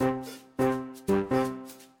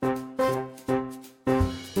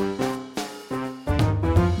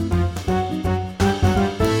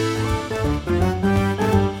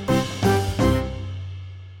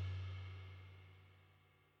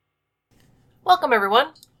Welcome,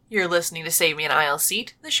 everyone. You're listening to Save Me an Aisle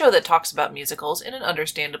Seat, the show that talks about musicals in an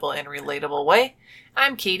understandable and relatable way.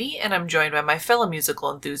 I'm Katie, and I'm joined by my fellow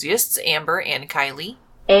musical enthusiasts, Amber and Kylie.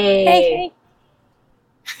 Hey.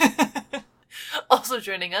 Also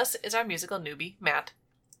joining us is our musical newbie, Matt.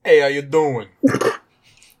 Hey, how you doing?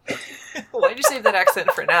 Why'd you save that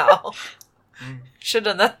accent for now? Should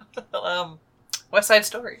have done that. West Side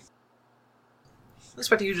Story. I was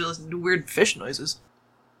about to usually do weird fish noises.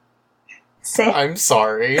 I'm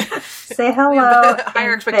sorry. Say hello.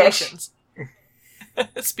 Higher expectations.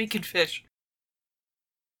 Speaking fish.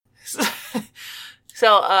 So,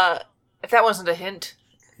 if that wasn't a hint,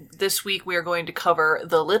 this week we are going to cover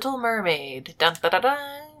The Little Mermaid. Dun, da, da, da.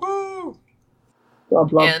 Woo! Blah,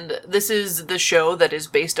 blah. And this is the show that is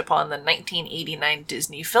based upon the 1989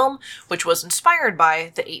 Disney film, which was inspired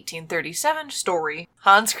by the 1837 story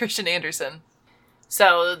Hans Christian Andersen.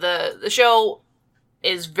 So the show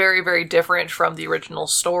is very, very different from the original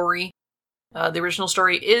story. The original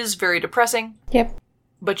story is very depressing. Yep.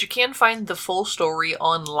 But you can find the full story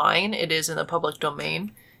online. It is in the public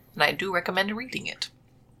domain, and I do recommend reading it.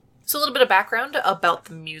 So a little bit of background about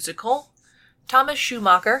the musical. Thomas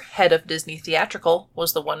Schumacher, head of Disney Theatrical,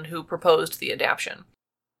 was the one who proposed the adaptation.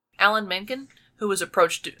 Alan Menken, who was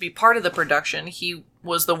approached to be part of the production, he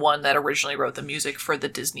was the one that originally wrote the music for the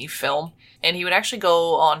Disney film, and he would actually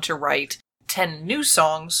go on to write 10 new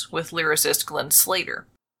songs with lyricist Glenn Slater.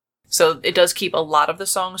 So it does keep a lot of the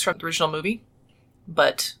songs from the original movie,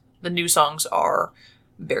 but the new songs are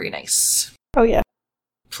very nice. Oh, yeah.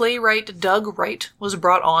 Playwright Doug Wright was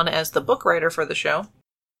brought on as the book writer for the show.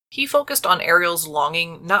 He focused on Ariel's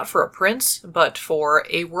longing not for a prince, but for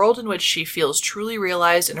a world in which she feels truly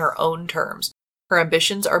realized in her own terms. Her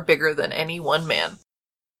ambitions are bigger than any one man.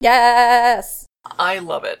 Yes! I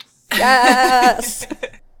love it. Yes!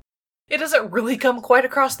 It doesn't really come quite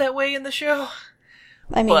across that way in the show,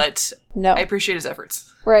 I mean, but no. I appreciate his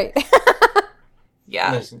efforts. Right.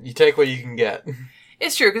 Yeah. Listen, you take what you can get.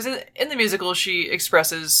 It's true, because in the musical, she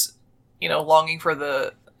expresses, longing for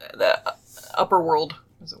the upper world,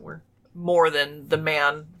 as it were, more than the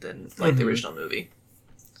man than, the original movie.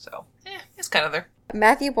 So, it's kind of there.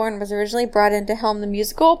 Matthew Bourne was originally brought in to helm the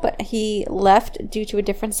musical, but he left due to a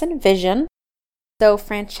difference in vision. So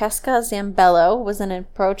Francesca Zambello was then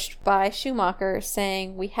approached by Schumacher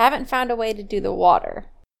saying, "We haven't found a way to do the water.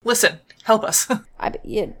 Listen, help us."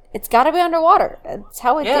 It's got to be underwater. That's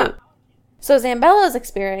how we do. So Zambello's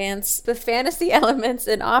experience with fantasy elements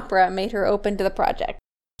in opera made her open to the project.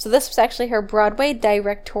 So this was actually her Broadway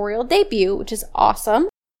directorial debut, which is awesome.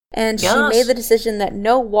 And she made the decision that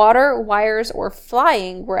no water, wires, or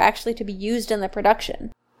flying were actually to be used in the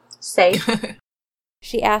production. Safe.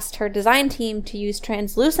 She asked her design team to use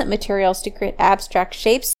translucent materials to create abstract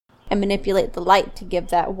shapes and manipulate the light to give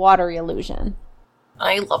that watery illusion.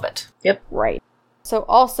 I love it. Yep. Right. So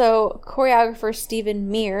also, choreographer Stephen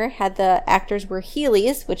Meir had the actors wear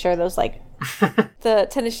Heelys, which are those, the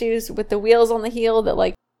tennis shoes with the wheels on the heel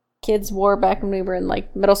that, kids wore back when we were in,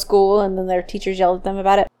 middle school, and then their teachers yelled at them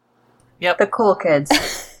about it. Yep. The cool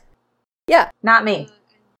kids. Yeah. Not me.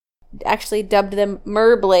 Actually dubbed them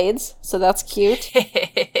Merblades, so that's cute.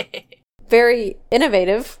 Very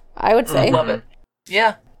innovative, I would say. Love it.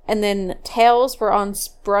 Yeah. And then tails were on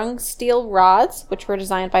sprung steel rods, which were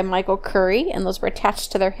designed by Michael Curry, and those were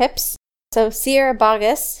attached to their hips. So Sierra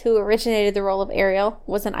Boggess, who originated the role of Ariel,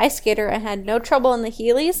 was an ice skater and had no trouble in the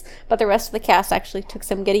Heelys, but the rest of the cast actually took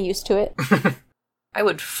some getting used to it. I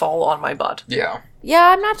would fall on my butt. Yeah.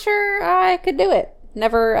 Yeah, I'm not sure I could do it.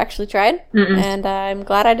 Never actually tried, and I'm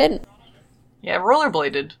glad I didn't. Yeah,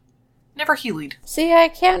 rollerbladed. Never heeled. See, I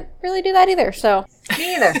can't really do that either, so...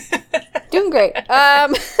 Me either. Doing great.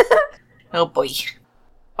 Oh boy.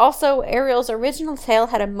 Also, Ariel's original tail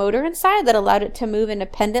had a motor inside that allowed it to move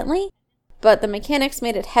independently, but the mechanics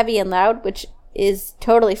made it heavy and loud, which is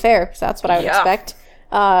totally fair, because that's what I would expect.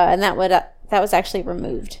 And that was actually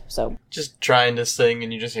removed, so... Just trying to sing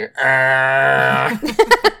and you just hear,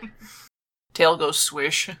 Tail goes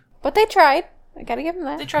swish. But they tried. I gotta give them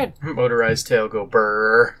that. They tried. Motorized tail go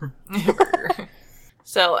brrr.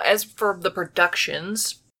 So, as for the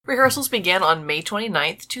productions, rehearsals began on May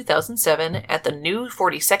 29th, 2007 at the new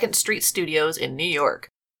 42nd Street Studios in New York.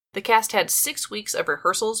 The cast had 6 weeks of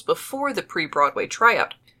rehearsals before the pre-Broadway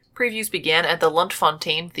tryout. Previews began at the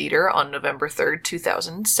Lunt-Fontanne Theater on November 3rd,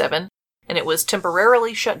 2007, and it was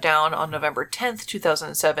temporarily shut down on November 10th,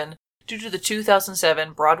 2007 due to the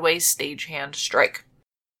 2007 Broadway stagehand strike.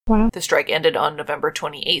 Wow. The strike ended on November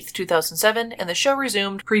 28th, 2007, and the show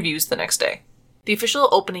resumed previews the next day. The official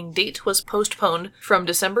opening date was postponed from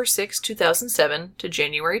December 6, 2007 to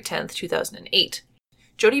January 10, 2008.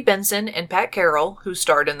 Jodie Benson and Pat Carroll, who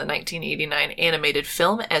starred in the 1989 animated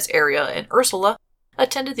film as Ariel and Ursula,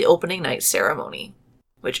 attended the opening night ceremony,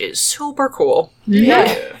 which is super cool.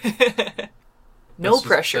 Yeah. No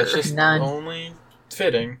pressure. That's just None. only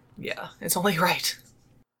fitting. Yeah, it's only right.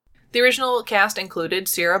 The original cast included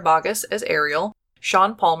Sierra Boggess as Ariel,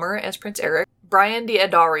 Sean Palmer as Prince Eric, Brian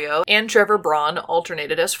D'Addario and Trevor Braun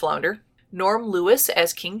alternated as Flounder, Norm Lewis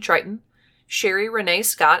as King Triton, Sherry Renee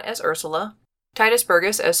Scott as Ursula, Titus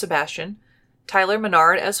Burgess as Sebastian, Tyler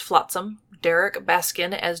Menard as Flotsam, Derek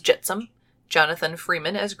Baskin as Jetsam, Jonathan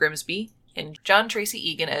Freeman as Grimsby, and John Tracy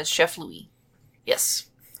Egan as Chef Louis. Yes,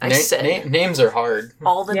 I said names are hard.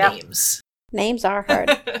 all the Yep. names. Names are hard.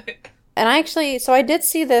 And I did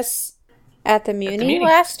see this at the Muni, Muni.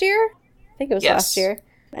 last year. I think it was Yes. last year.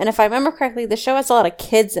 And if I remember correctly, the show has a lot of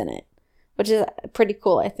kids in it, which is pretty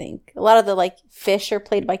cool, I think. A lot of the, fish are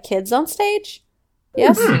played by kids on stage.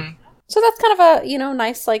 Yes? Mhm. So that's kind of a,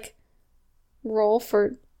 nice, role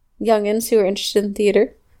for youngins who are interested in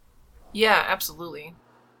theater. Yeah, absolutely.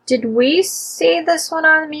 Did we see this one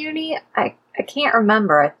on Muni? I can't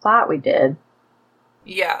remember. I thought we did.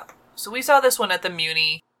 Yeah. So we saw this one at the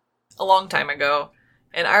Muni a long time ago,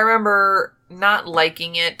 and I remember not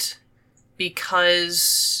liking it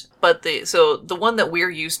because the one that we're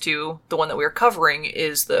used to, the one that we're covering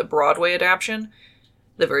is the Broadway adaptation,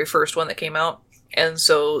 the very first one that came out. And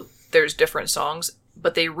so there's different songs,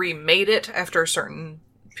 but they remade it after a certain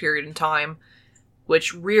period in time,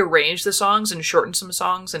 which rearranged the songs and shortened some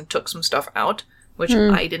songs and took some stuff out, which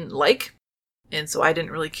I didn't like. And so I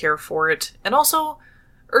didn't really care for it. And also,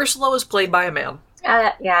 Ursula was played by a man.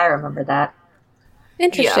 Yeah, I remember that.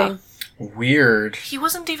 Interesting. Weird. He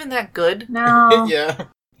wasn't even that good. No. Yeah.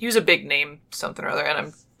 He was a big name, something or other,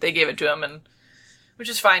 and they gave it to him, and which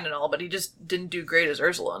is fine and all, but he just didn't do great as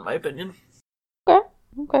Ursula, in my opinion.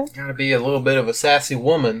 Okay. Gotta be a little bit of a sassy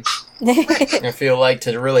woman, I feel like,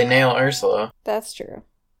 to really nail Ursula. That's true.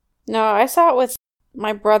 No, I saw it with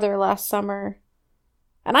my brother last summer,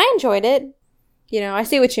 and I enjoyed it. I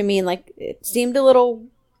see what you mean. It seemed a little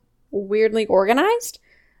weirdly organized,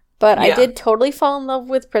 but I Yeah. did totally fall in love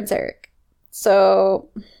with Prince Eric. So,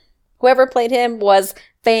 whoever played him was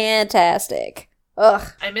fantastic.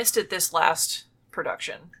 Ugh. I missed it this last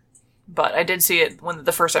production, but I did see it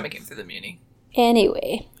the first time it came through the Muni.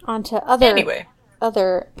 Anyway, on to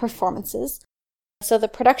other performances. So the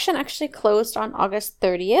production actually closed on August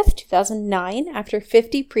 30th, 2009, after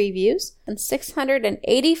 50 previews and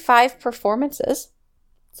 685 performances.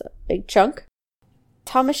 It's a big chunk.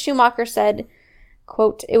 Thomas Schumacher said,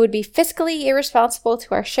 quote, "It would be fiscally irresponsible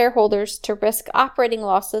to our shareholders to risk operating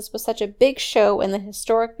losses with such a big show in the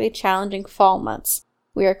historically challenging fall months.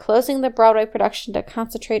 We are closing the Broadway production to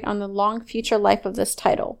concentrate on the long future life of this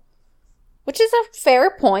title." Which is a fair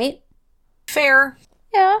point. Fair,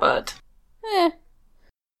 Yeah. but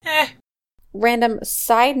Eh. Random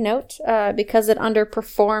side note, because it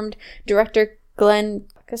underperformed, director Glenn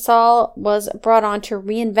Casal was brought on to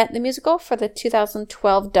reinvent the musical for the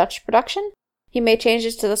 2012 Dutch production. He made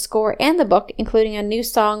changes to the score and the book, including a new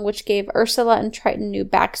song which gave Ursula and Triton new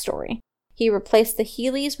backstory. He replaced the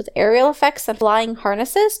Heelys with aerial effects and flying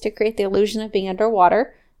harnesses to create the illusion of being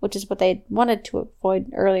underwater, which is what they wanted to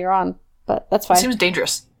avoid earlier on, but that's fine. it seems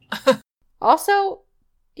dangerous. Also,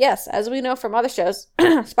 yes, as we know from other shows,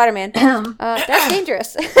 Spider-Man, that's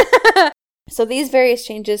dangerous. So these various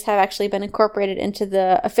changes have actually been incorporated into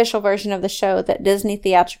the official version of the show that Disney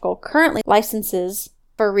Theatrical currently licenses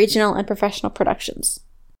for regional and professional productions.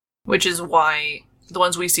 Which is why the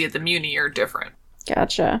ones we see at the Muni are different.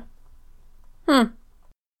 Gotcha.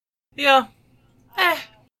 Yeah.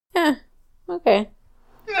 Yeah, okay.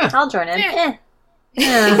 I'll join in. Eh.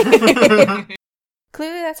 Yeah.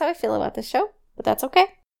 Clearly that's how I feel about this show, but that's okay.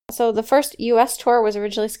 So the first US tour was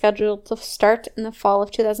originally scheduled to start in the fall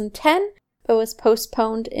of 2010, but was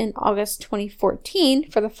postponed in August 2014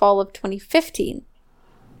 for the fall of 2015.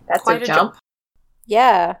 That's Quite a jump.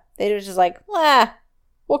 Yeah, they were just like,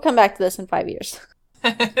 we'll come back to this in 5 years.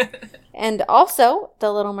 And also,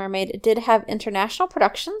 The Little Mermaid did have international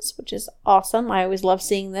productions, which is awesome. I always love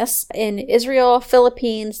seeing this. In Israel,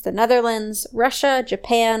 Philippines, the Netherlands, Russia,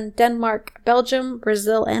 Japan, Denmark, Belgium,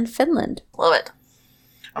 Brazil, and Finland. Love it.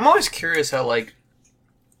 I'm always curious how,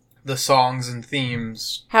 the songs and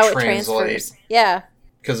themes How it translate. transfers. Yeah.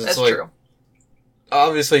 Because it's That's true.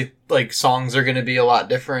 obviously, songs are going to be a lot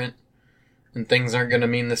different, and things aren't going to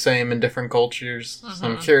mean the same in different cultures. So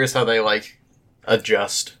I'm curious how they,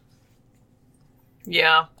 adjust.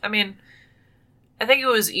 Yeah. I mean, I think it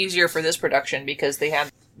was easier for this production because they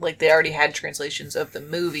had, they already had translations of the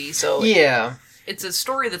movie, so Yeah. it's a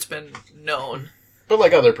story that's been known.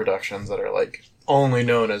 But, other productions that are, only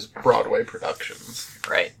known as Broadway productions.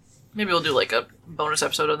 Right. Maybe we'll do like a bonus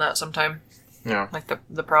episode on that sometime. Yeah. Like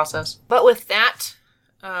the process. But with that,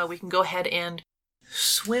 we can go ahead and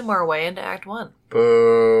swim our way into Act 1.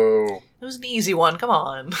 Boo. It was an easy one, come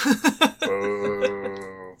on.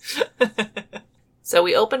 Boo. So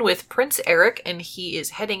we open with Prince Eric, and he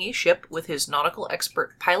is heading a ship with his nautical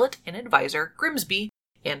expert pilot and advisor, Grimsby,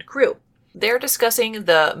 and crew. They're discussing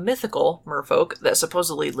the mythical merfolk that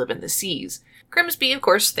supposedly live in the seas. Grimsby, of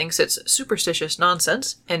course, thinks it's superstitious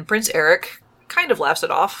nonsense, and Prince Eric kind of laughs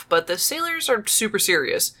it off, but the sailors are super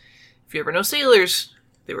serious. If you ever know sailors,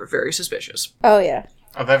 they were very suspicious. Oh, yeah.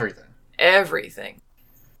 Of everything. Everything.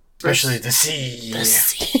 Especially the sea. The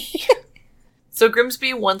sea. So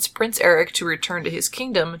Grimsby wants Prince Eric to return to his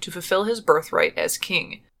kingdom to fulfill his birthright as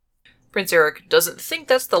king. Prince Eric doesn't think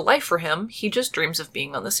that's the life for him, he just dreams of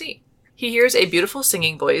being on the sea. He hears a beautiful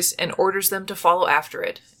singing voice and orders them to follow after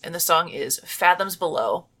it, and the song is Fathoms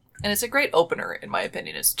Below, and it's a great opener, in my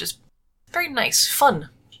opinion. It's just very nice, fun,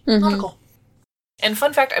 nautical. And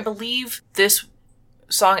fun fact, I believe this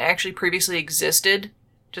song actually previously existed,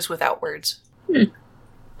 just without words.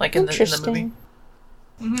 Like in the movie. Interesting.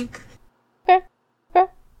 Okay.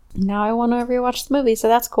 Now I want to rewatch the movie, so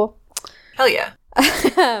that's cool. Hell yeah.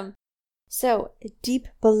 So, deep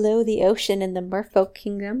below the ocean in the Merfolk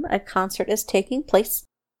Kingdom, a concert is taking place,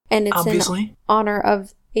 and it's in honor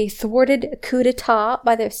of a thwarted coup d'etat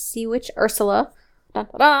by the sea witch Ursula. Dun,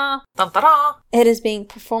 da, da. Dun, da, da. It is being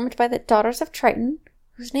performed by the Daughters of Triton,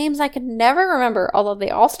 whose names I can never remember, although they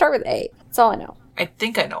all start with A. That's all I know. I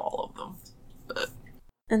think I know all of them. But...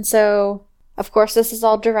 And so, of course, this is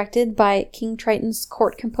all directed by King Triton's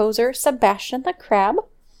court composer, Sebastian the Crab.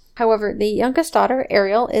 However, the youngest daughter,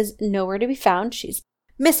 Ariel, is nowhere to be found. She's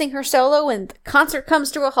missing her solo, and the concert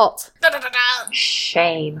comes to a halt. Da, da, da, da.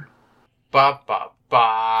 Shame. Ba ba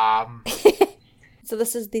ba. So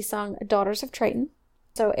this is the song Daughters of Triton.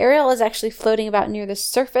 So Ariel is actually floating about near the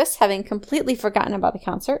surface, having completely forgotten about the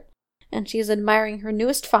concert. And she is admiring her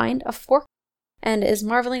newest find, a fork, and is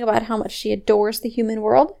marveling about how much she adores the human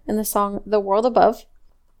world in the song The World Above.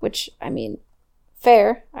 Which, I mean...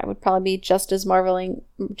 fair. I would probably be just as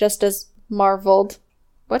marveled.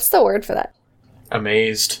 What's the word for that?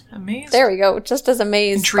 Amazed. Amazed? There we go. Just as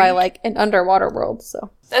amazed Intrigued. by, like, an underwater world,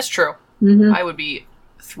 so. That's true. Mm-hmm. I would be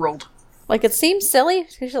thrilled. Like, it seems silly,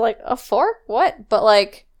 because you're like, a fork? What? But,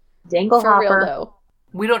 like, Dingle for real, hopper. though.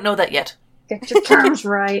 We don't know that yet. Get your terms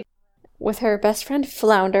right. With her best friend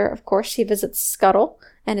Flounder, of course, she visits Scuttle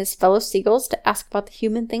and his fellow seagulls to ask about the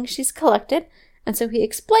human things she's collected. And so he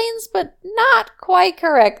explains, but not quite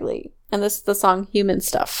correctly. And this is the song Human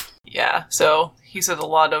Stuff. Yeah, so he said a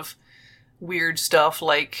lot of weird stuff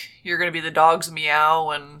like, you're gonna be the dog's meow,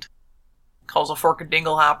 and calls a fork a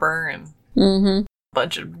dinglehopper, and a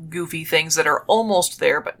bunch of goofy things that are almost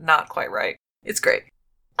there, but not quite right. It's great.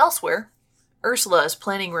 Elsewhere, Ursula is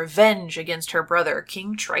planning revenge against her brother,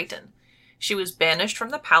 King Triton. She was banished from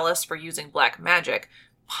the palace for using black magic,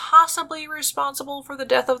 possibly responsible for the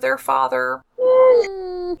death of their father.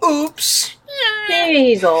 Oops. Maybe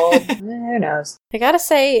he's old. Who knows? I gotta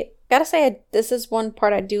say, this is one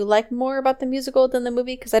part I do like more about the musical than the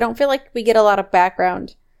movie, because I don't feel like we get a lot of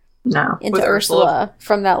background No. into With Ursula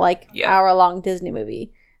from that, like, Yeah. hour-long Disney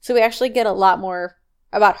movie. So we actually get a lot more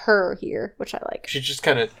about her here, which I like. She's just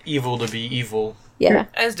kind of evil to be evil. Yeah.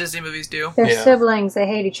 As Disney movies do. They're Yeah. siblings. They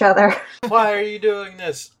hate each other. Why are you doing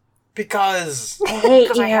this? Because. I hate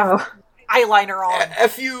Because I you. have- Eyeliner on.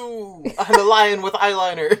 F you! I'm a lion with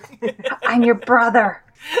eyeliner. I'm your brother.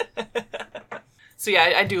 So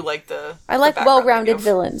yeah, I do like the I like the background well-rounded they give.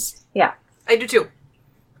 villains. Yeah. I do too.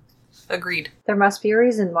 Agreed. There must be a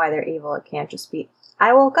reason why they're evil. It can't just be,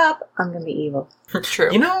 I woke up, I'm gonna be evil.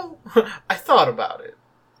 True. You know, I thought about it.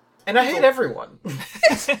 And I hate everyone.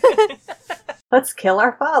 Let's kill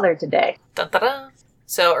our father today. Dun, dun, dun.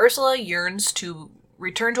 So Ursula yearns to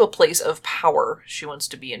return to a place of power. She wants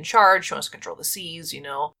to be in charge, she wants to control the seas,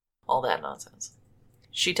 all that nonsense.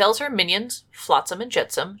 She tells her minions, Flotsam and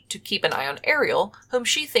Jetsam, to keep an eye on Ariel, whom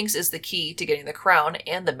she thinks is the key to getting the crown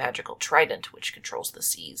and the magical trident, which controls the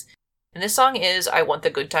seas. And this song is I Want the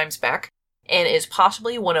Good Times Back, and is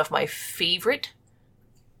possibly one of my favorite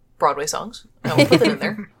Broadway songs. I will put that in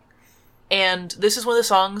there. And this is one of the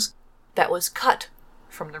songs that was cut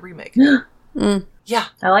from the remake. Yeah.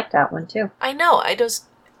 I like that one too. I know, I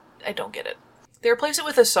don't get it. They replaced it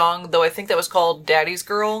with a song, though I think that was called Daddy's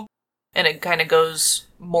Girl, and it kind of goes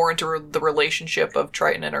more into the relationship of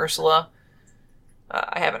Triton and Ursula.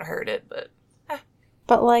 I haven't heard it, but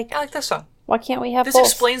But, like, I like this song. why can't we have This both?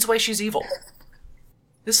 explains why she's evil.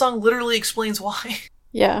 This song literally explains why.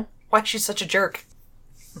 Yeah. Why she's such a jerk.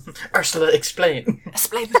 Ursula, explain.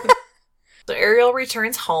 Explain. So Ariel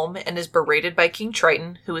returns home and is berated by King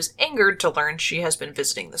Triton, who is angered to learn she has been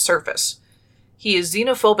visiting the surface. He is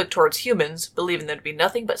xenophobic towards humans, believing them to be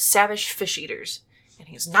nothing but savage fish eaters. And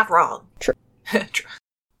he's not wrong. True. True.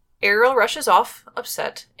 Ariel rushes off,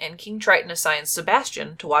 upset, and King Triton assigns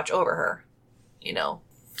Sebastian to watch over her. You know,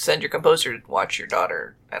 send your composer to watch your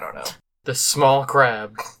daughter. I don't know. The small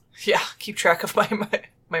crab. Yeah, keep track of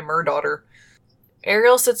my mer daughter.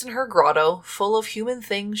 Ariel sits in her grotto, full of human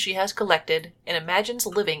things she has collected, and imagines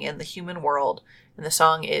living in the human world. And the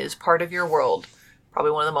song is Part of Your World.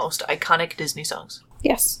 Probably one of the most iconic Disney songs.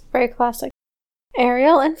 Yes, very classic.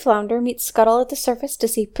 Ariel and Flounder meet Scuttle at the surface to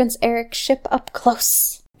see Prince Eric's ship up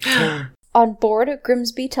close. On board,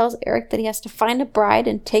 Grimsby tells Eric that he has to find a bride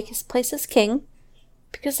and take his place as king.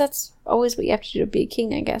 Because that's always what you have to do to be a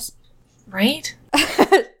king, I guess. Right?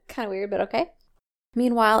 Kind of weird, but okay.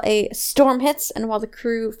 Meanwhile, a storm hits, and while the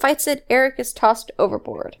crew fights it, Eric is tossed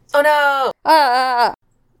overboard. Oh no! I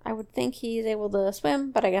would think he's able to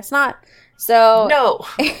swim, but I guess not. So No!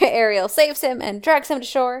 Ariel saves him and drags him to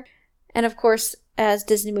shore. And of course, as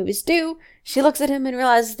Disney movies do, she looks at him and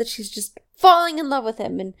realizes that she's just falling in love with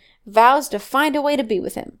him and vows to find a way to be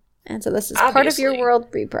with him. And so this is Part of Your World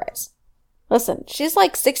reprise. Listen, she's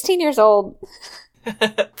like 16 years old.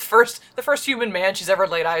 The first human man she's ever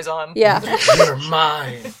laid eyes on. Yeah. You're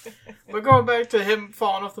mine. But going back to him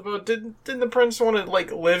falling off the boat, didn't the prince want to,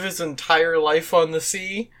 like, live his entire life on the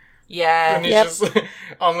sea? Yeah. And he's just like,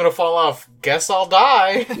 I'm gonna fall off. Guess I'll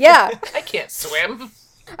die. Yeah. I can't swim.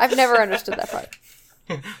 I've never understood that part.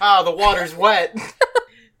 The water's wet.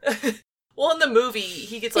 Well, in the movie,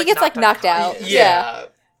 he gets knocked out. Yeah.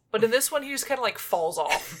 But in this one, he just kind of, like, falls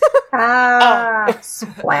off.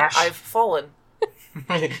 Splash. I've fallen.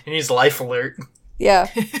 He needs life alert. Yeah.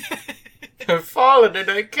 I've fallen and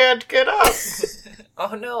I can't get up.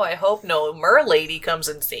 Oh no, I hope no mer lady comes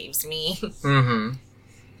and saves me. Mm-hmm.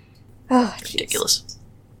 Oh, geez. Ridiculous.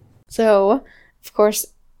 So, of course,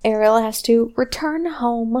 Ariel has to return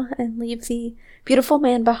home and leave the beautiful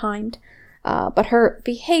man behind. But her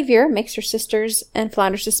behavior makes her sisters and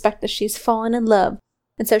Flounder suspect that she's fallen in love.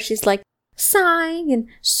 And so she's like sighing and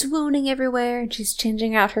swooning everywhere, and she's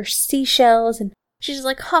changing out her seashells, and she's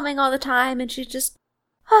like humming all the time, and she's just,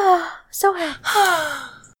 so happy.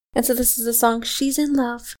 And so this is the song She's in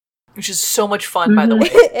Love. Which is so much fun, by the way.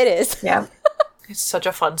 It is. Yeah. It's such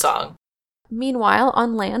a fun song. Meanwhile,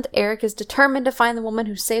 on land, Eric is determined to find the woman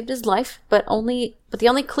who saved his life, but the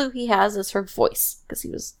only clue he has is her voice, because he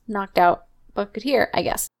was knocked out but could hear, I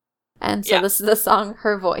guess. And so This is the song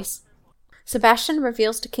Her Voice. Sebastian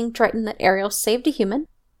reveals to King Triton that Ariel saved a human,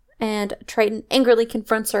 and Triton angrily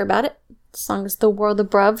confronts her about it. The song is The World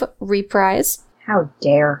Above reprise. How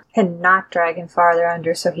dare. And not drag him farther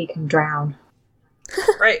under so he can drown.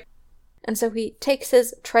 Right. And so he takes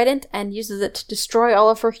his trident and uses it to destroy all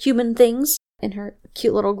of her human things in her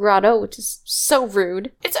cute little grotto, which is so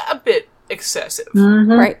rude. It's a bit excessive.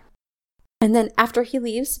 Mm-hmm. Right. And then after he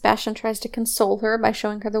leaves, Sebastian tries to console her by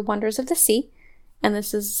showing her the wonders of the sea. And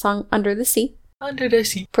this is a song Under the Sea. Under the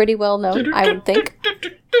sea. Pretty well known, I would think.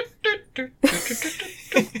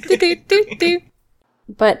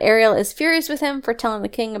 But Ariel is furious with him for telling the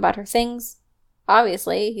king about her things.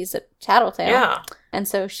 Obviously, he's a tattletale. Yeah. And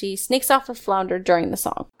so she sneaks off with Flounder during the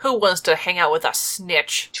song. Who wants to hang out with a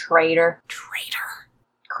snitch? Traitor. Traitor.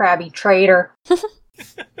 Crabby traitor.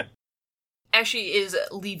 As she is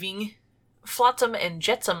leaving, Flotsam and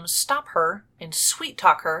Jetsam stop her and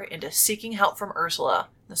sweet-talk her into seeking help from Ursula.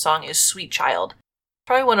 The song is Sweet Child.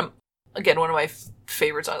 Probably one of my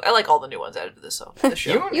favorite songs. I like all the new ones added to this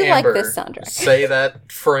show. You like this soundtrack. Say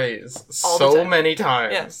that phrase All the so time. many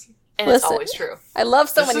times. Yes. And Listen. it's always true. I love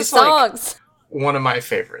so This many is like- songs. One of my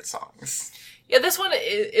favorite songs. Yeah, this one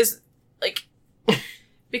is like...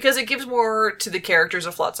 because it gives more to the characters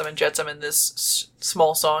of Flotsam and Jetsam in this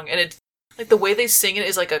small song. And it's like the way they sing it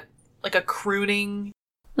is like a crooning,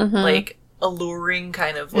 Mhm. like alluring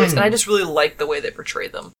kind of voice. And I just really like the way they portray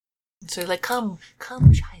them. So you're like, come,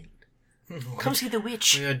 child. Come see the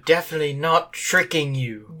witch. We are definitely not tricking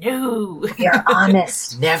you. No. You're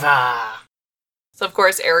honest. Never. So of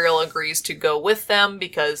course Ariel agrees to go with them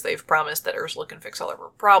because they've promised that Ursula can fix all of her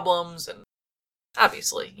problems, and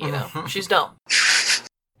obviously, she's dumb.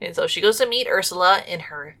 And so she goes to meet Ursula in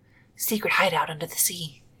her secret hideout under the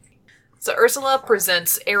sea. So Ursula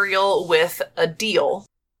presents Ariel with a deal,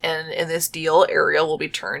 and in this deal, Ariel will be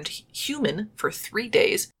turned human for 3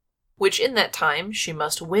 days, which in that time, she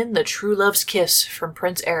must win the true love's kiss from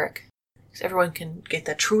Prince Eric. Because everyone can get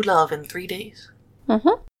that true love in 3 days.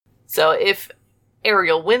 Mm-hmm. So if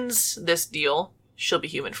Ariel wins this deal, she'll be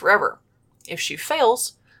human forever. If she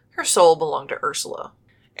fails, her soul belonged to Ursula.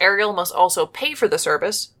 Ariel must also pay for the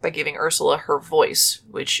service by giving Ursula her voice,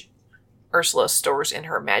 which Ursula stores in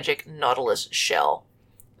her magic Nautilus shell.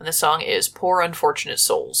 And the song is Poor Unfortunate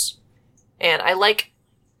Souls. And I like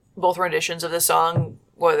both renditions of this song,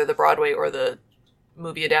 whether the Broadway or the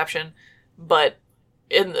movie adaptation, but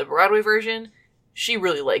in the Broadway version, she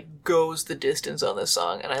really goes the distance on this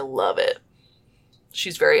song, and I love it.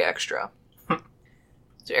 She's very extra.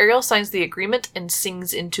 So Ariel signs the agreement and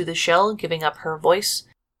sings into the shell, giving up her voice.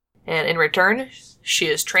 And in return, she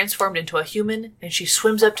is transformed into a human, and she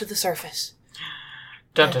swims up to the surface.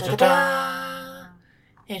 Dun, dun, dun, dun.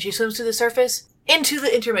 And she swims to the surface into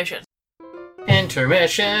the intermission.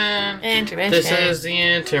 Intermission. Intermission. This is the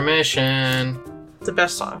intermission. It's the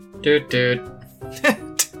best song. Dude.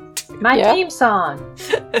 My theme song.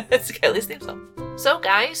 It's Kylie's theme song. So,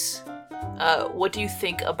 guys, what do you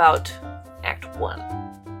think about Act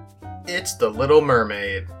 1? It's the Little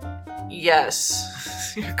Mermaid.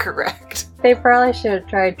 Yes, you're correct. They probably should have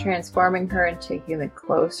tried transforming her into a human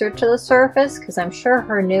closer to the surface, because I'm sure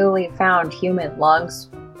her newly found human lungs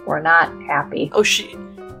were not happy. Oh, she's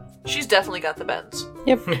definitely got the bends.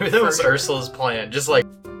 Yep. Maybe that was Ursula's plan. Just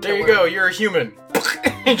there you go, you're a human.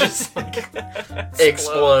 It just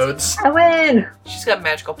explodes. I win! She's got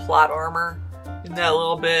magical plot armor in that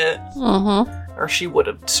little bit. Mm-hmm. Or she would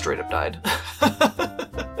have straight up died.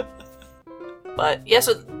 But yeah,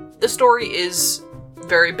 so the story is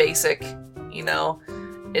very basic,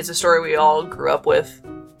 It's a story we all grew up with,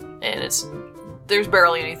 and there's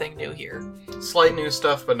barely anything new here. Slight new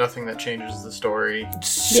stuff, but nothing that changes the story.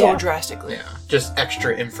 So drastically. Yeah, just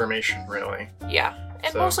extra information, really. Yeah,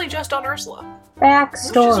 and mostly just on Ursula.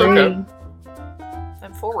 Backstory.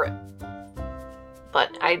 I'm for it.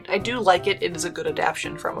 But I do like it. It is a good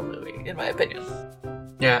adaptation from a movie, in my opinion.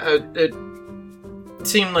 Yeah, it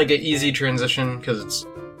seemed like an easy transition because it's,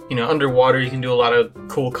 underwater you can do a lot of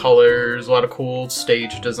cool colors, a lot of cool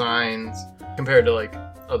stage designs. Compared to,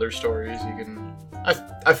 other stories, you can...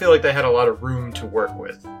 I feel like they had a lot of room to work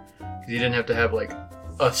with. Because you didn't have to have,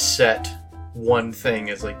 a set one thing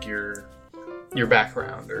as, your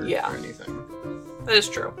background or anything. That is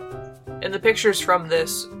true. And the pictures from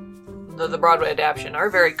this, the Broadway adaptation, are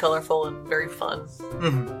very colorful and very fun.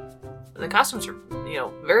 Mm-hmm. And the costumes are,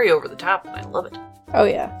 very over the top, and I love it. Oh,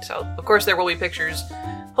 yeah. So, of course, there will be pictures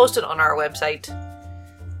posted on our website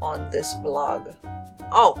on this blog.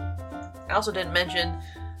 Oh, I also didn't mention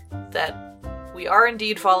that we are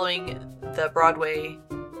indeed following the Broadway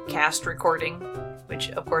cast recording,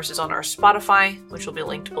 which, of course, is on our Spotify, which will be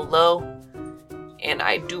linked below. And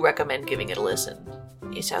I do recommend giving it a listen.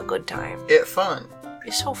 It's a good time. It's fun.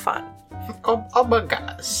 It's so fun. Oh my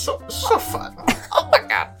god, so fun. Oh my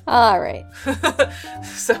god. All right.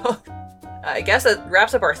 So, I guess that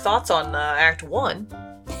wraps up our thoughts on Act 1.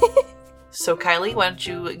 So, Kylie, why don't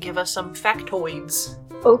you give us some factoids?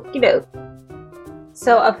 Okie doke.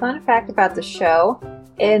 So, a fun fact about the show,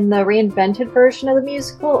 in the reinvented version of the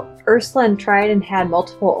musical, Ursula and Triton had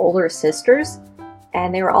multiple older sisters,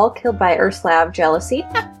 and they were all killed by Ursula out of jealousy.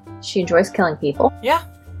 She enjoys killing people. Yeah.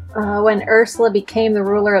 When Ursula became the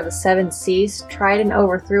ruler of the Seven Seas, Triton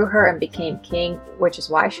overthrew her and became king, which is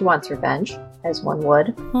why she wants revenge, as one would.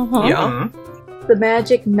 Mm-hmm. Yeah. Mm-hmm. The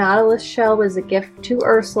magic Nautilus shell was a gift to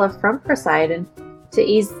Ursula from Poseidon to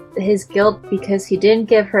ease his guilt because he didn't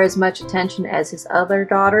give her as much attention as his other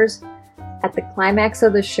daughters. At the climax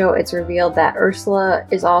of the show, it's revealed that Ursula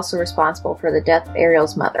is also responsible for the death of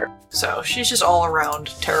Ariel's mother. So, she's just all around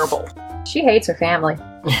terrible. She hates her family.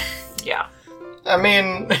 Yeah. I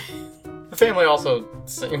mean, the family also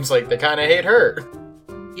seems like they kind of hate her.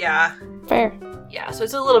 Yeah. Fair. Yeah, so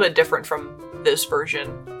it's a little bit different from this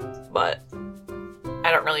version, but I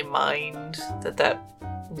don't really mind that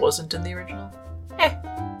wasn't in the original.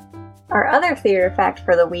 Our other theater fact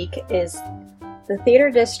for the week is the theater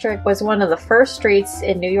district was one of the first streets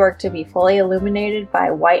in New York to be fully illuminated by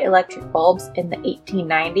white electric bulbs in the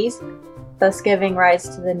 1890s, thus giving rise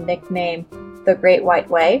to the nickname the Great White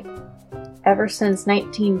Way. Ever since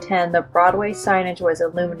 1910, the Broadway signage was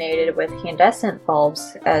illuminated with incandescent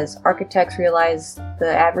bulbs as architects realized the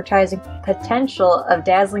advertising potential of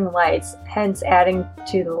dazzling lights, hence adding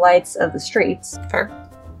to the lights of the streets. Fair.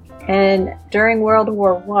 And during World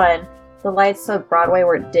War I, the lights of Broadway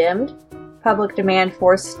were dimmed. Public demand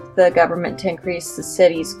forced the government to increase the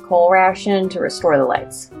city's coal ration to restore the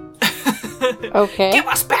lights. Okay. Give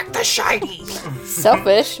us back the shiny!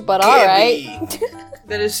 Selfish, but alright.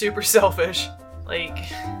 That is super selfish.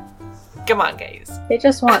 Come on, guys. They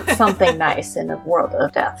just want something nice in a world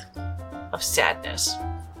of death. Of sadness.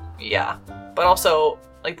 Yeah. But also,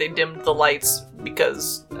 Like they dimmed the lights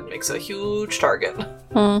because that makes a huge target.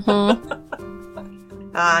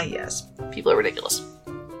 Mm-hmm. Ah, yes. People are ridiculous.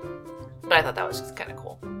 But I thought that was kind of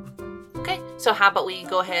cool. Okay, so how about we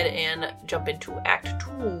go ahead and jump into Act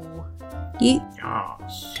 2?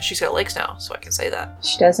 Yes. She's got legs now, so I can say that.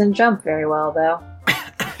 She doesn't jump very well, though.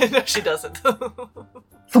 No, she doesn't.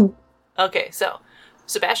 Okay, so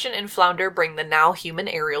Sebastian and Flounder bring the now human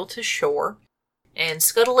Ariel to shore, and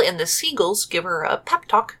Scuttle and the seagulls give her a pep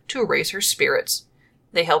talk to raise her spirits.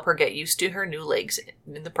 They help her get used to her new legs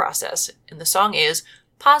in the process, and the song is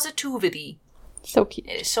Positivity. So cute.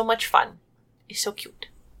 It is so much fun. It's so cute.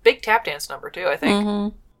 Big tap dance number, too, I think.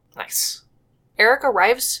 Mm-hmm. Nice. Eric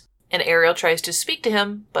arrives, and Ariel tries to speak to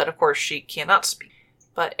him, but of course she cannot speak.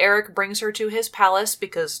 But Eric brings her to his palace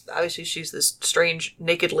because obviously she's this strange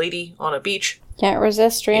naked lady on a beach. Can't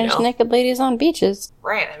resist strange naked ladies on beaches.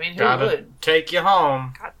 Right, I mean, who Gotta would? take you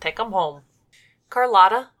home. Gotta take them home.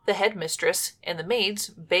 Carlotta, the headmistress, and the maids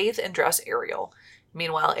bathe and dress Ariel.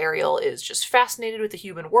 Meanwhile, Ariel is just fascinated with the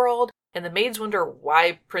human world, and the maids wonder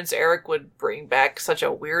why Prince Eric would bring back such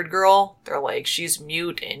a weird girl. They're like, she's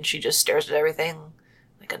mute and she just stares at everything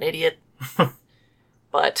like an idiot.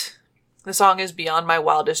 But the song is Beyond My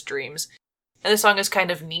Wildest Dreams. And the song is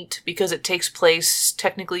kind of neat because it takes place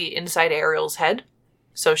technically inside Ariel's head.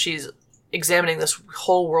 So she's examining this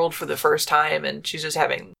whole world for the first time, and she's just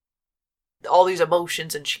having all these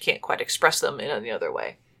emotions and she can't quite express them in any other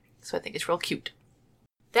way. So I think it's real cute.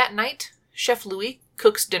 That night, Chef Louis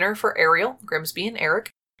cooks dinner for Ariel, Grimsby, and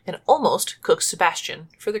Eric, and almost cooks Sebastian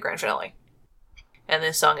for the grand finale. And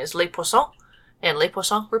this song is Les Poissons and Les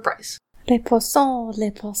Poissons Reprise. Les poissons,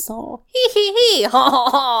 hee hee hee, ha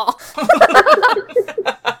ha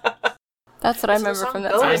ha. That's what I remember from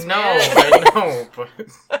that I song. know, but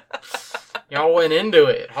y'all went into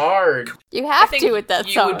it hard. You I have think to with that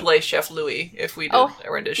you song. would play Chef Louis if we did Oh,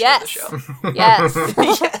 a rendition yes. of the show. Yes,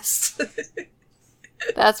 Yes.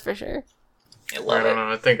 that's for sure. I I love don't it.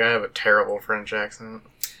 know. I think I have a terrible French accent.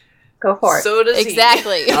 Go for it. So does he.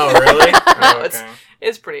 Exactly. Oh, really? Oh, It's- okay.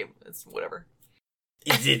 It's whatever.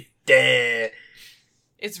 Is it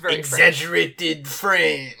It's very French. exaggerated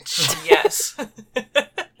French? Yes.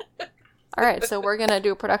 All right, so we're gonna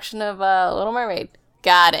do a production of Little Mermaid.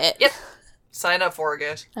 Got it. Yep. Sign up for it,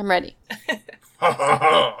 guys. I'm ready.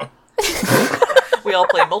 We all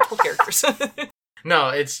play multiple characters. No,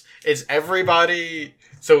 it's everybody.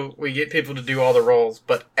 So we get people to do all the roles,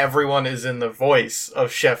 but everyone is in the voice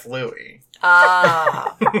of Chef Louis.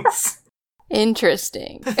 Ah.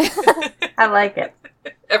 Interesting. I like it.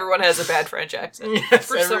 Everyone has a bad French accent. Yes,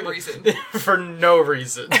 For some reason. For no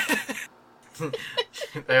reason.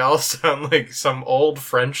 They all sound like some old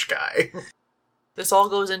French guy. This all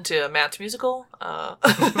goes into Matt's musical.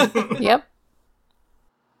 Yep.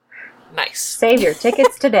 Nice. Save your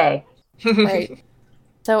tickets today. Right.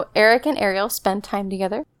 So Eric and Ariel spend time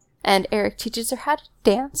together, and Eric teaches her how to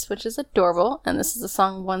dance, which is adorable, and this is the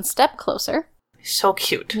song One Step Closer. So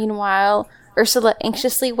cute. Meanwhile, Ursula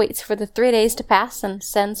anxiously waits for the 3 days to pass and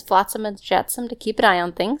sends Flotsam and Jetsam to keep an eye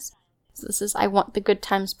on things. So this is I Want the Good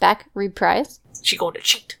Times Back reprise. She going to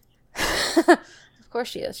cheat. Of course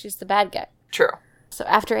she is. She's the bad guy. True. So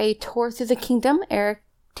after a tour through the kingdom, Eric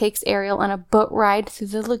takes Ariel on a boat ride through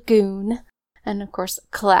the lagoon. And of course,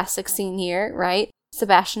 classic scene here, right?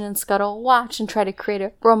 Sebastian and Scuttle watch and try to create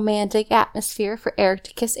a romantic atmosphere for Eric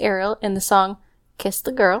to kiss Ariel in the song Kiss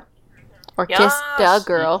the Girl. Or Kiss the Yes.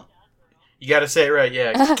 Girl. You gotta say it right,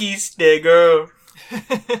 yeah. Kiss the girl.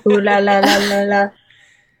 Ooh la la la la la.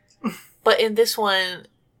 But in this one,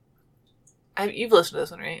 you've listened to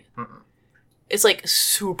this one, right? Mm-mm. It's like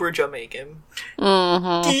super Jamaican.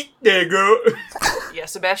 Mm-hmm. Kiss the girl. Yeah,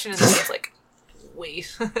 Sebastian is like way,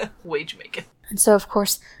 way Jamaican. And so, of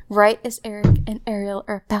course, right as Eric and Ariel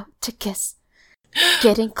are about to kiss,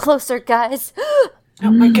 getting closer, guys,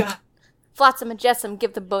 Oh my god. Flotsam and Jetsam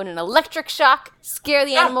give the boat an electric shock, scare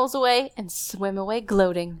the animals away, and swim away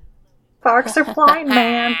gloating. Sparks are flying,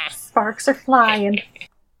 man. Sparks are flying.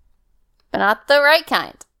 But not the right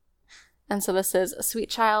kind. And so this is a Sweet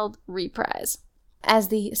Child reprise. As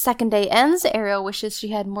the second day ends, Ariel wishes she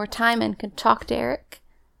had more time and could talk to Eric.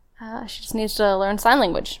 She just needs to learn sign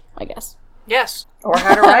language, I guess. Yes. Or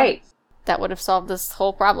how to write. That would have solved this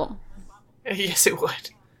whole problem. Yes, it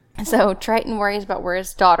would. So Triton worries about where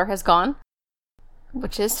his daughter has gone,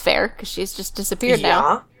 which is fair, because she's just disappeared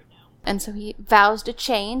now. And so he vows to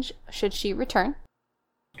change should she return.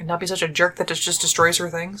 And not be such a jerk that just destroys her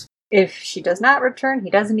things. If she does not return,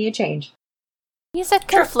 he doesn't need a change. He's a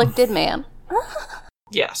conflicted man.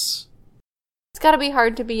 Yes. It's gotta be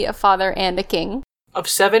hard to be a father and a king. Of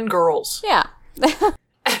 7 girls. Yeah.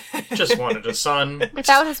 Just wanted a son.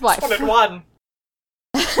 Without his wife. Just wanted one.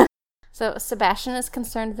 So Sebastian is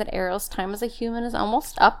concerned that Ariel's time as a human is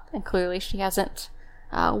almost up, and clearly she hasn't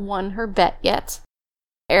won her bet yet.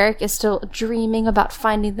 Eric is still dreaming about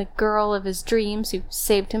finding the girl of his dreams who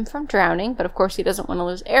saved him from drowning, but of course he doesn't want to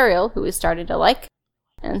lose Ariel, who he's starting to like.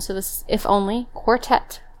 And so this is If Only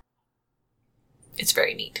Quartet. It's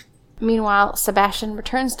very neat. Meanwhile, Sebastian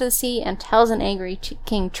returns to the sea and tells an angry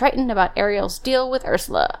King Triton about Ariel's deal with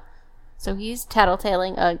Ursula. So he's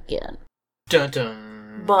tattletaling again. Dun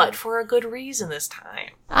dun. But for a good reason this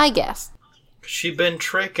time. I guess. She been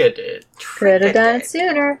tricked. Could have done it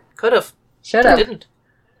sooner. Could have. Should have. Didn't.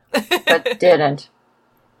 But didn't.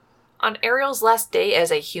 On Ariel's last day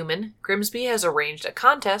as a human, Grimsby has arranged a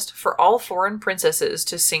contest for all foreign princesses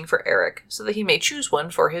to sing for Eric, so that he may choose one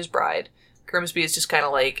for his bride. Grimsby is just kind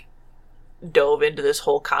of like dove into this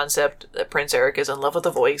whole concept that Prince Eric is in love with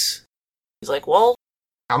a voice. He's like, well,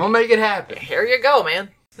 I'm gonna make it happen. here you go, man.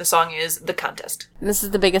 The song is The Contest. This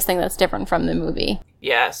is the biggest thing that's different from the movie.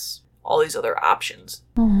 Yes. All these other options.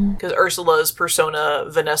 Mm-hmm. Because Ursula's persona,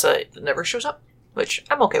 Vanessa, never shows up, which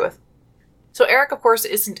I'm okay with. So Eric, of course,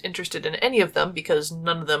 isn't interested in any of them because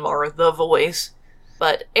none of them are the voice.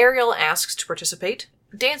 But Ariel asks to participate,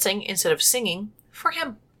 dancing instead of singing, for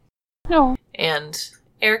him. No. And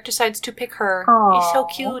Eric decides to pick her. Aww. He's so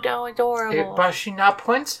cute, oh, adorable. But she not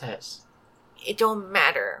princess. It don't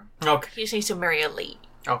matter. Okay. He just needs to marry a lady.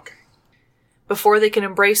 Okay. Before they can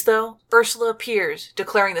embrace, though, Ursula appears,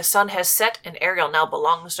 declaring the sun has set and Ariel now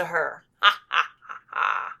belongs to her. Ha ha ha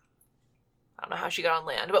ha. I don't know how she got on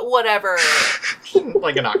land, but whatever.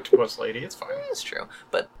 Like an octopus lady, it's fine. It's true.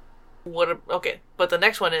 But okay. But the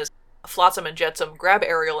next one is Flotsam and Jetsam grab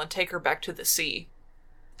Ariel and take her back to the sea.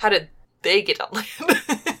 How did they get on land?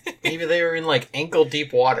 Maybe they were in like ankle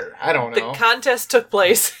deep water. I don't know. The contest took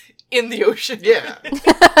place in the ocean. Yeah.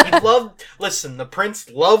 Listen, the prince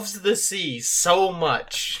loves the sea so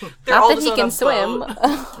much. They're Not all that just he on can a swim.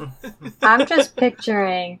 boat. I'm just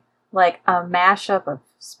picturing like a mashup of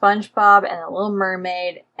SpongeBob and the Little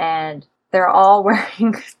Mermaid, and they're all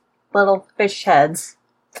wearing little fish heads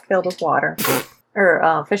filled with water.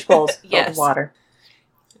 Or fish bowls filled Yes. with water.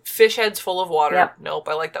 Fish heads full of water. Yep. Nope,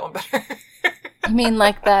 I like that one better. You mean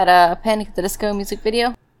like that Panic at the Disco music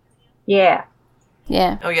video? Yeah.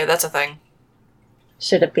 Yeah, Oh yeah, that's a thing.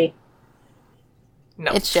 Should it be?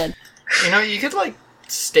 No. it should. You know, you could like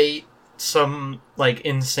state some like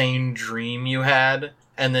insane dream you had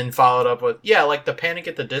and then follow it up with, yeah, like the Panic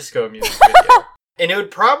at the Disco music video. And it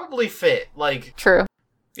would probably fit. Like, True.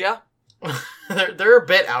 Yeah. they're a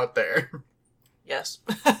bit out there. Yes.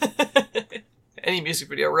 Any music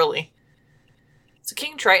video, really. So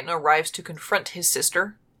King Triton arrives to confront his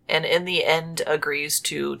sister, and in the end agrees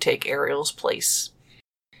to take Ariel's place.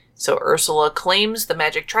 So Ursula claims the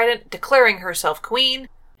magic trident, declaring herself queen,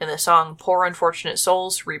 and the song Poor Unfortunate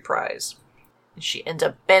Souls reprise. And she ends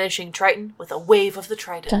up banishing Triton with a wave of the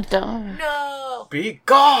trident. Dun dun. No! Be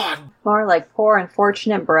gone! More like poor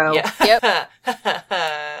unfortunate bro. Yeah. Yep.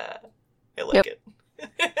 I like it.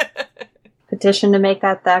 Petition to make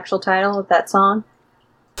that the actual title of that song.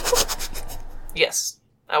 Yes,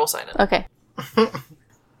 I will sign it. Okay.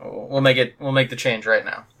 We'll make the change right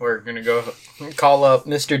now. We're gonna go call up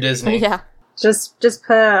Mr. Disney. Yeah. Just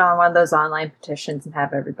put it on one of those online petitions and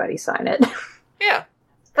have everybody sign it. Yeah.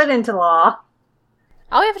 Put into law.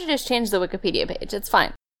 All we have to do is change the Wikipedia page. It's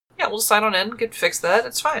fine. Yeah, we'll sign on in, fix that,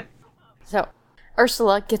 it's fine. So,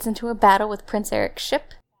 Ursula gets into a battle with Prince Eric's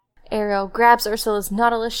ship. Ariel grabs Ursula's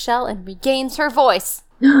Nautilus shell and regains her voice.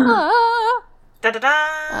 Ah!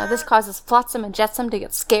 Da-da-da! This causes Flotsam and Jetsam to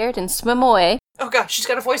get scared and swim away. Oh gosh, she's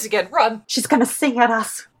got a voice again, run! She's gonna sing at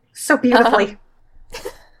us so beautifully.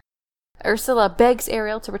 Ursula begs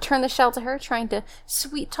Ariel to return the shell to her, trying to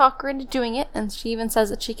sweet talk her into doing it, and she even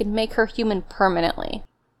says that she can make her human permanently.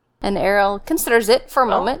 And Ariel considers it for a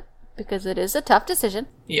moment, because it is a tough decision,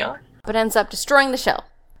 Yeah. but ends up destroying the shell,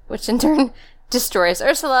 which in turn destroys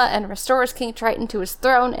Ursula and restores King Triton to his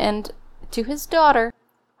throne and to his daughter.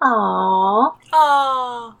 Aww.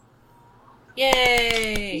 Aww.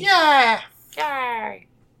 Yay! Yeah! Yay!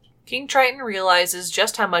 King Triton realizes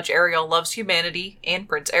just how much Ariel loves humanity and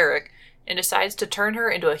Prince Eric, and decides to turn her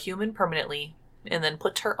into a human permanently, and then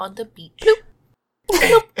puts her on the beach.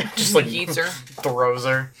 Just like Yeets her. throws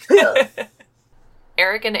her.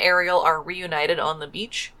 Eric and Ariel are reunited on the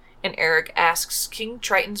beach, and Eric asks King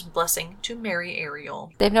Triton's blessing to marry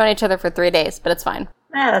Ariel. They've known each other for 3 days, but it's fine.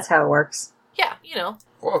 That's how it works. Yeah, you know,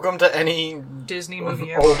 Welcome to any Disney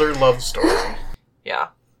movie ever. older love story. Yeah,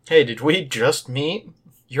 Hey, did we just meet?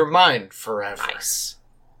 You're mine forever. nice.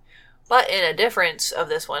 But in a difference of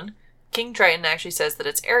this one, King Triton actually says that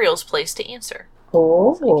it's Ariel's place to answer.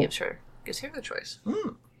 Oh. So he gives her the choice.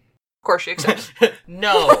 Of course she accepts.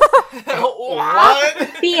 No.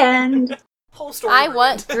 What? The end. Whole story. I ruined.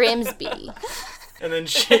 want Grimsby. And then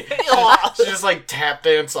she just like tap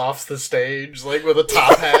dance off the stage, like with a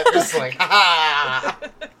top hat, just like, ha!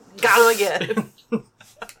 Got him again.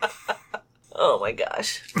 Oh my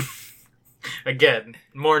gosh. Again,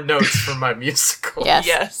 more notes from my musical. Yes.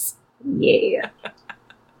 Yes. Yeah.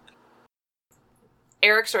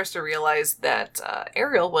 Eric starts to realize that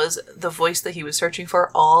Ariel was the voice that he was searching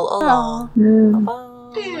for all along.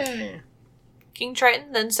 Yeah. King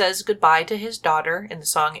Triton then says goodbye to his daughter in the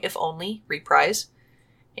song If Only reprise.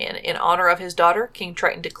 And in honor of his daughter, King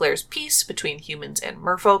Triton declares peace between humans and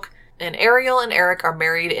merfolk. And Ariel and Eric are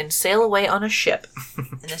married and sail away on a ship.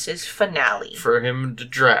 And this is finale. For him to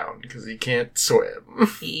drown, because he can't swim.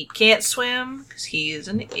 He can't swim because he is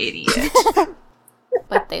an idiot.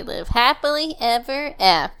 But they live happily ever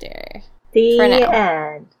after. The For now.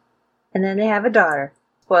 end. And then they have a daughter.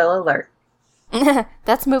 Spoiler alert.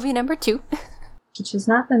 That's movie number 2. Which has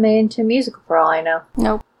not been made into a musical for all I know.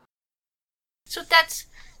 Nope. So that's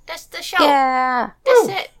the show. Yeah. That's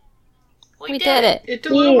it. We did it. It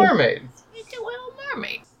did Little Mermaid. We did Little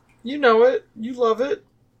Mermaid. You know it. You love it.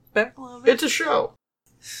 Better love it. It's a show.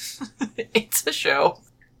 It's a show.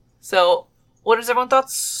 So, what is everyone's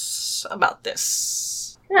thoughts about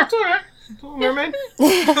this? It's alright. Little Mermaid.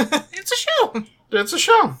 It's a show. It's a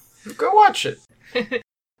show. Go watch it.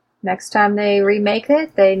 Next time they remake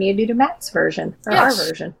it, they need to do Matt's version. Or Yes. our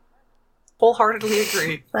version. Wholeheartedly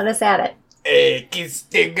agree. Let us at it. Hey, kiss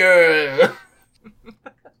the girl.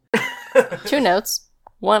 2 notes.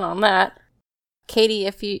 1 on that. Katie,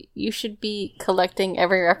 if you should be collecting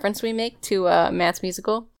every reference we make to Matt's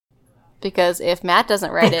musical. Because if Matt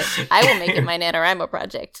doesn't write it, I will make it my NaNoWriMo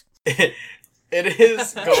project. It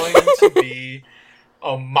is going to be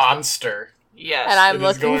a monster. Yes. And I'm It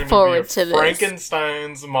is going looking to forward be to this.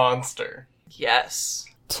 Frankenstein's monster. Yes.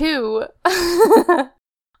 2,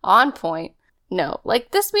 on point. No,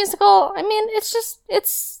 like this musical, I mean,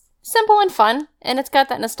 it's simple and fun, and it's got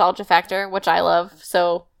that nostalgia factor, which I love,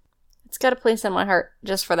 so it's got a place in my heart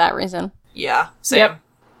just for that reason. Yeah, same. Yep.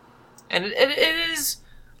 And it is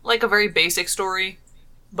like a very basic story,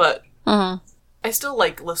 but Mm-hmm. I still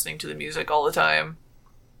like listening to the music all the time.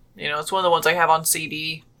 You know, it's one of the ones I have on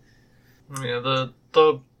CD. Yeah, the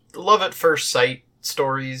love at first sight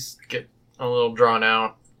stories get a little drawn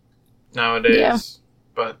out nowadays. Yeah.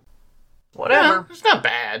 But Whatever. yeah, it's not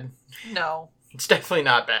bad. No. It's definitely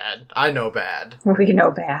not bad. I know bad. We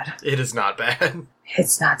know bad. It is not bad.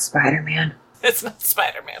 It's not Spider-Man. It's not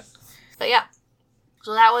Spider-Man. But yeah.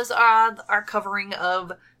 So that was our covering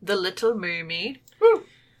of The Little Mermaid. Woo.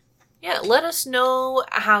 Yeah, let us know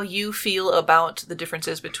how you feel about the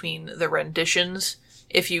differences between the renditions.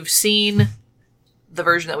 If you've seen the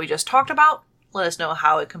version that we just talked about, let us know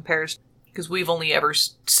how it compares. Because we've only ever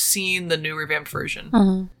seen the new revamped version.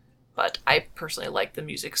 Mm-hmm. But I personally like the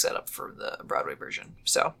music setup for the Broadway version.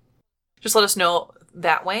 So just let us know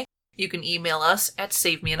that way. You can email us at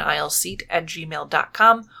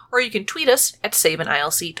savemeanileseat@gmail.com, or you can tweet us at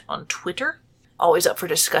saveanileseat on Twitter. Always up for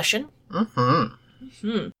discussion.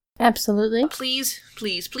 Mm-hmm. Absolutely. Please,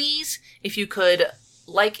 please, please, if you could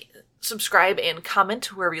like, subscribe, and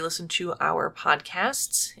comment wherever you listen to our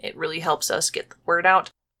podcasts. It really helps us get the word out.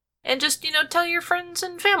 And just, tell your friends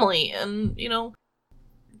and family and,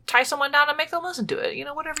 tie someone down and make them listen to it.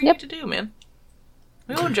 Whatever you Yep. need to do, man.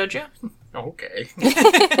 We won't judge you. Okay.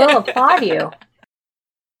 We'll applaud you.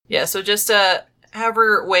 Yeah, so just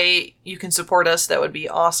however way you can support us, that would be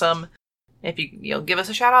awesome. If you give us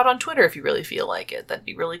a shout out on Twitter if you really feel like it, that'd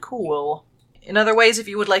be really cool. In other ways, if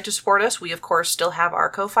you would like to support us, we of course still have our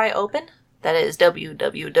Ko-Fi open. That is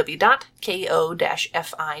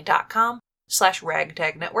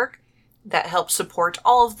www.ko-fi.com/ragtagnetwork. That helps support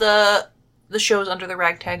all of the shows under the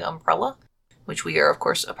Ragtag umbrella, which we are of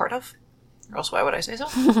course a part of. Or else why would I say so?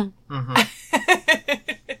 Mm-hmm.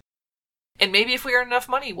 And maybe if we earn enough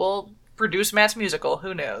money, we'll produce Matt's musical.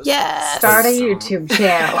 Who knows? Yes. Start a YouTube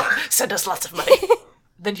channel. Send us lots of money.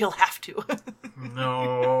 Then you'll have to.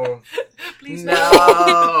 No. Please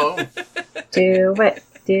No. Do it.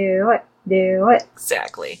 Do it. Do it.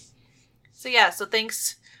 Exactly. So yeah, so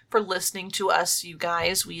thanks for listening to us, you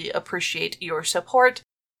guys. We appreciate your support.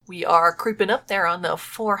 We are creeping up there on the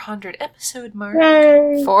 400 episode mark.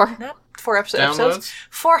 Yay. 4. Not 4 episodes. Downloads?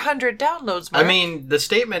 400 downloads mark. I mean, the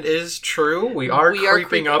statement is true. We are We are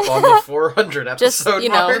creeping up on the 400 Just, episode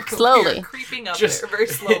mark. slowly. We're creeping up there very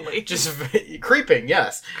slowly. Just creeping,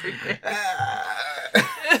 yes. Creeping.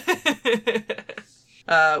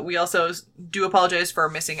 We also do apologize for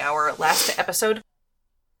missing our last episode.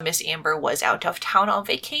 Miss Amber was out of town on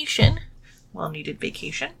vacation. Well-needed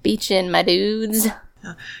vacation. Beachin', my dudes.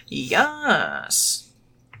 Yes.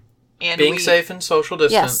 And Being safe and social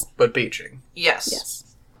distance, but beaching.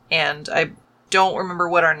 Yes. And I don't remember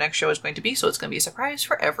what our next show is going to be, so it's going to be a surprise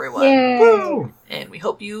for everyone. Yay. Woo! And we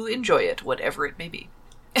hope you enjoy it, whatever it may be.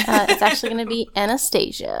 It's actually going to be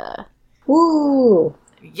Anastasia. Woo!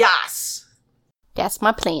 Yes! That's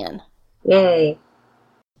my plan. Yay.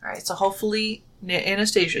 Alright, so hopefully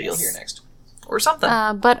Anastasia you'll hear next. Or something.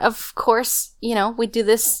 But of course, we do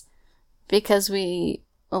this because we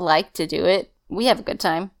like to do it. We have a good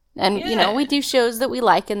time. And, we do shows that we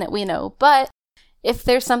like and that we know. But if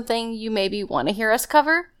there's something you maybe want to hear us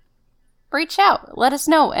cover, reach out. Let us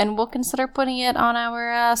know. And we'll consider putting it on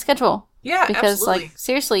our schedule. Yeah, because, absolutely.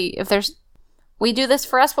 Seriously, we do this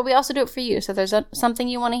for us, but we also do it for you. So if there's something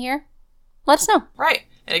you want to hear, let us know. Right.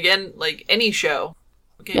 And again, any show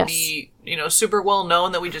can be, super well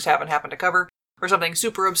known that we just haven't happened to cover, or something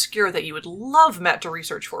super obscure that you would love Matt to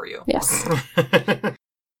research for you. Yes.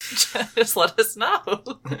 Just let us know.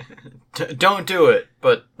 Don't do it,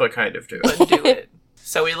 but kind of do it. But do it.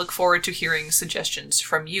 So we look forward to hearing suggestions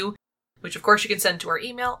from you, which of course you can send to our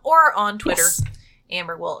email or on Twitter. Yes.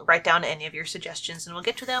 Amber will write down any of your suggestions and we'll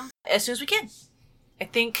get to them as soon as we can. I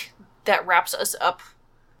think that wraps us up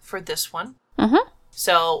for this one. Mm-hmm.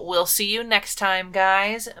 So we'll see you next time,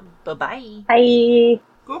 guys. Bye-bye. Bye.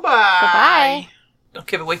 Goodbye. Bye-bye. Don't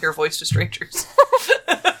give away your voice to strangers.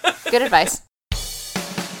 Good advice.